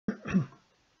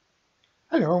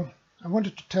Hello, I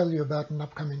wanted to tell you about an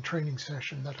upcoming training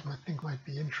session that I think might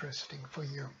be interesting for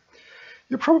you.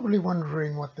 You're probably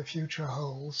wondering what the future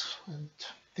holds, and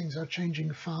things are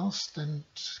changing fast, and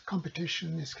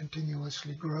competition is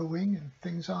continuously growing, and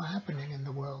things are happening in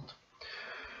the world.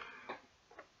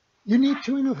 You need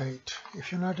to innovate.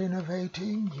 If you're not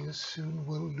innovating, you soon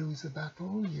will lose the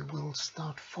battle. You will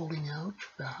start falling out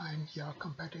behind your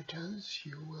competitors.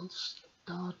 You will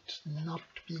start not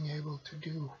being able to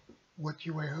do what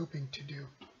you were hoping to do.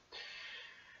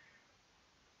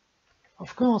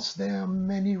 Of course, there are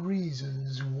many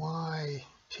reasons why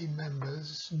team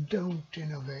members don't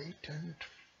innovate and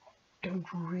don't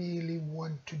really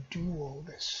want to do all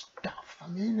this stuff. I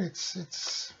mean,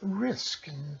 it's a risk,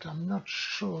 and I'm not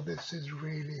sure this is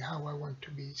really how I want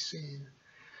to be seen.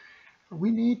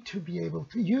 You need to be able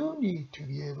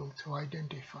to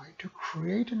identify, to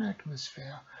create an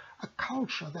atmosphere, a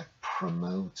culture that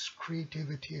promotes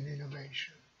creativity and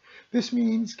innovation. This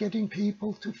means getting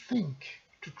people to think,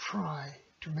 to try,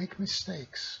 to make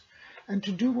mistakes, and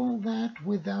to do all that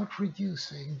without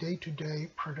reducing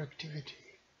day-to-day productivity.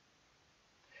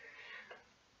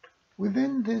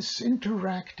 Within this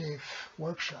interactive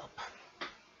workshop,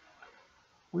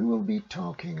 we will be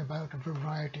talking about a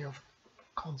variety of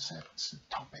concepts and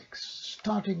topics,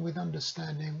 starting with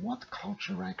understanding what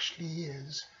culture actually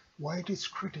is, why it is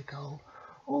critical,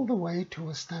 all the way to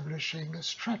establishing a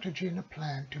strategy and a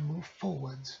plan to move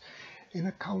forwards in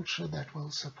a culture that will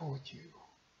support you.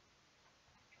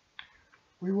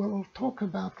 We will talk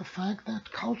about the fact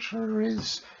that culture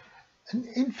is an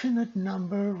infinite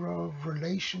number of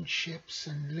relationships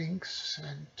and links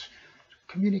and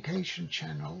communication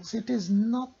channels. It is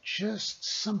not just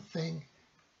something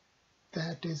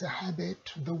that is a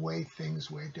habit, the way things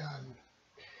were done.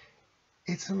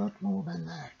 It's a lot more than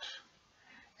that.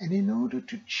 And in order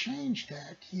to change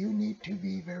that, you need to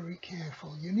be very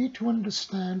careful. You need to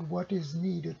understand what is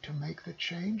needed to make the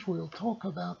change. We'll talk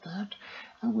about that,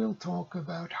 and we'll talk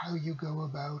about how you go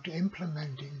about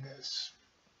implementing this.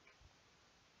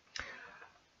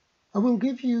 I will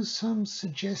give you some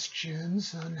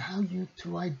suggestions on how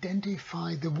to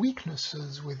identify the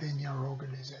weaknesses within your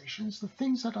organizations, the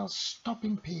things that are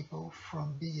stopping people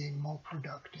from being more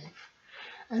productive,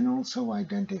 and also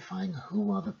identifying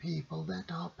who are the people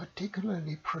that are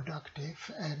particularly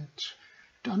productive and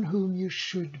on whom you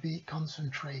should be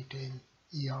concentrating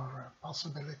your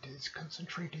possibilities,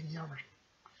 concentrating your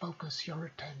focus, your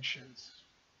attentions.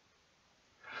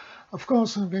 Of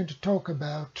course, I'm going to talk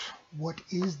about what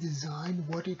is design,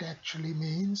 what it actually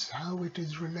means, how it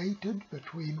is related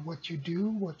between what you do,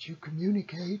 what you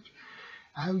communicate,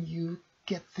 how you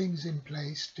get things in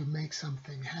place to make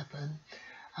something happen,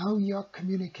 how your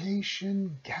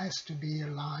communication has to be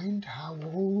aligned, how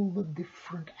all the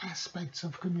different aspects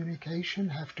of communication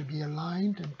have to be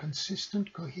aligned and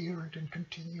consistent, coherent, and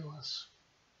continuous.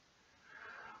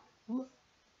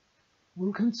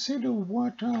 We'll consider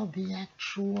what are the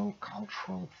actual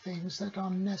cultural things that are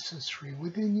necessary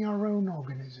within your own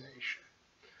organization.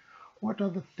 What are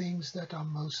the things that are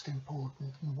most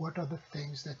important, and what are the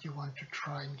things that you want to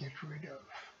try and get rid of?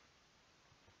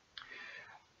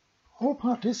 All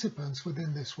participants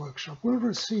within this workshop will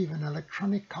receive an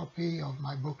electronic copy of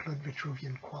my booklet,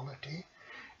 Vitruvian Quality,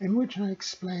 in which I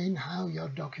explain how your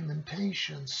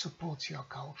documentation supports your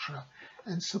culture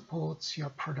and supports your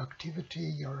productivity,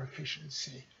 your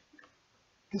efficiency.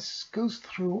 This goes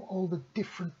through all the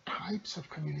different types of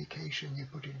communication you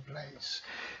put in place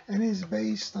and is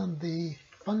based on the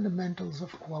fundamentals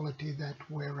of quality that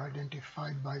were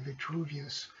identified by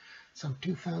Vitruvius some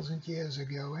 2,000 years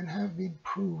ago and have been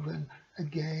proven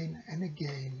again and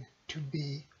again to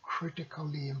be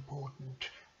critically important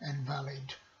and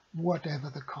valid, whatever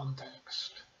the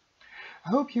context. I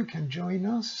hope you can join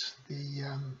us.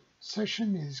 The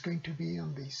session is going to be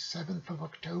on the 7th of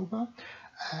October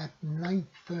at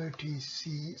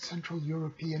 9:30 Central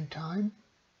European Time.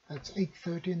 That's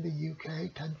 8:30 in the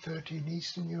UK, 10:30 in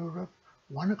Eastern Europe,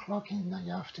 1 o'clock in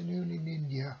the afternoon in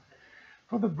India.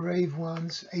 For the brave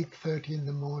ones, 8:30 in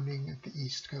the morning at the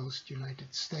East Coast,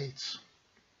 United States.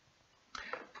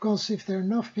 Of course, if there are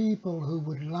enough people who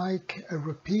would like a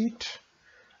repeat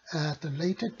at a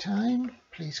later time,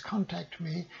 please contact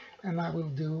me and I will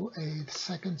do a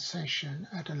second session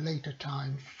at a later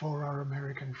time for our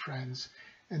American friends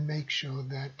and make sure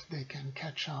that they can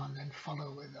catch on and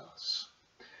follow with us.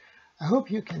 I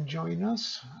hope you can join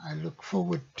us. I look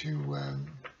forward to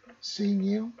seeing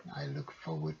you. I look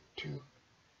forward to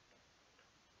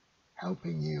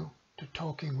helping you, to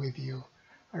talking with you.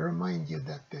 I remind you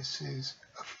that this is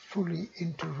a fully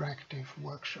interactive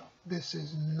workshop. This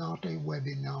is not a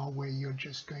webinar where you're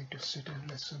just going to sit and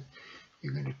listen.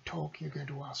 You're going to talk, you're going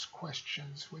to ask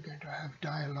questions, we're going to have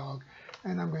dialogue,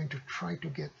 and I'm going to try to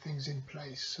get things in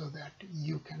place so that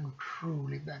you can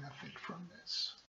truly benefit from this.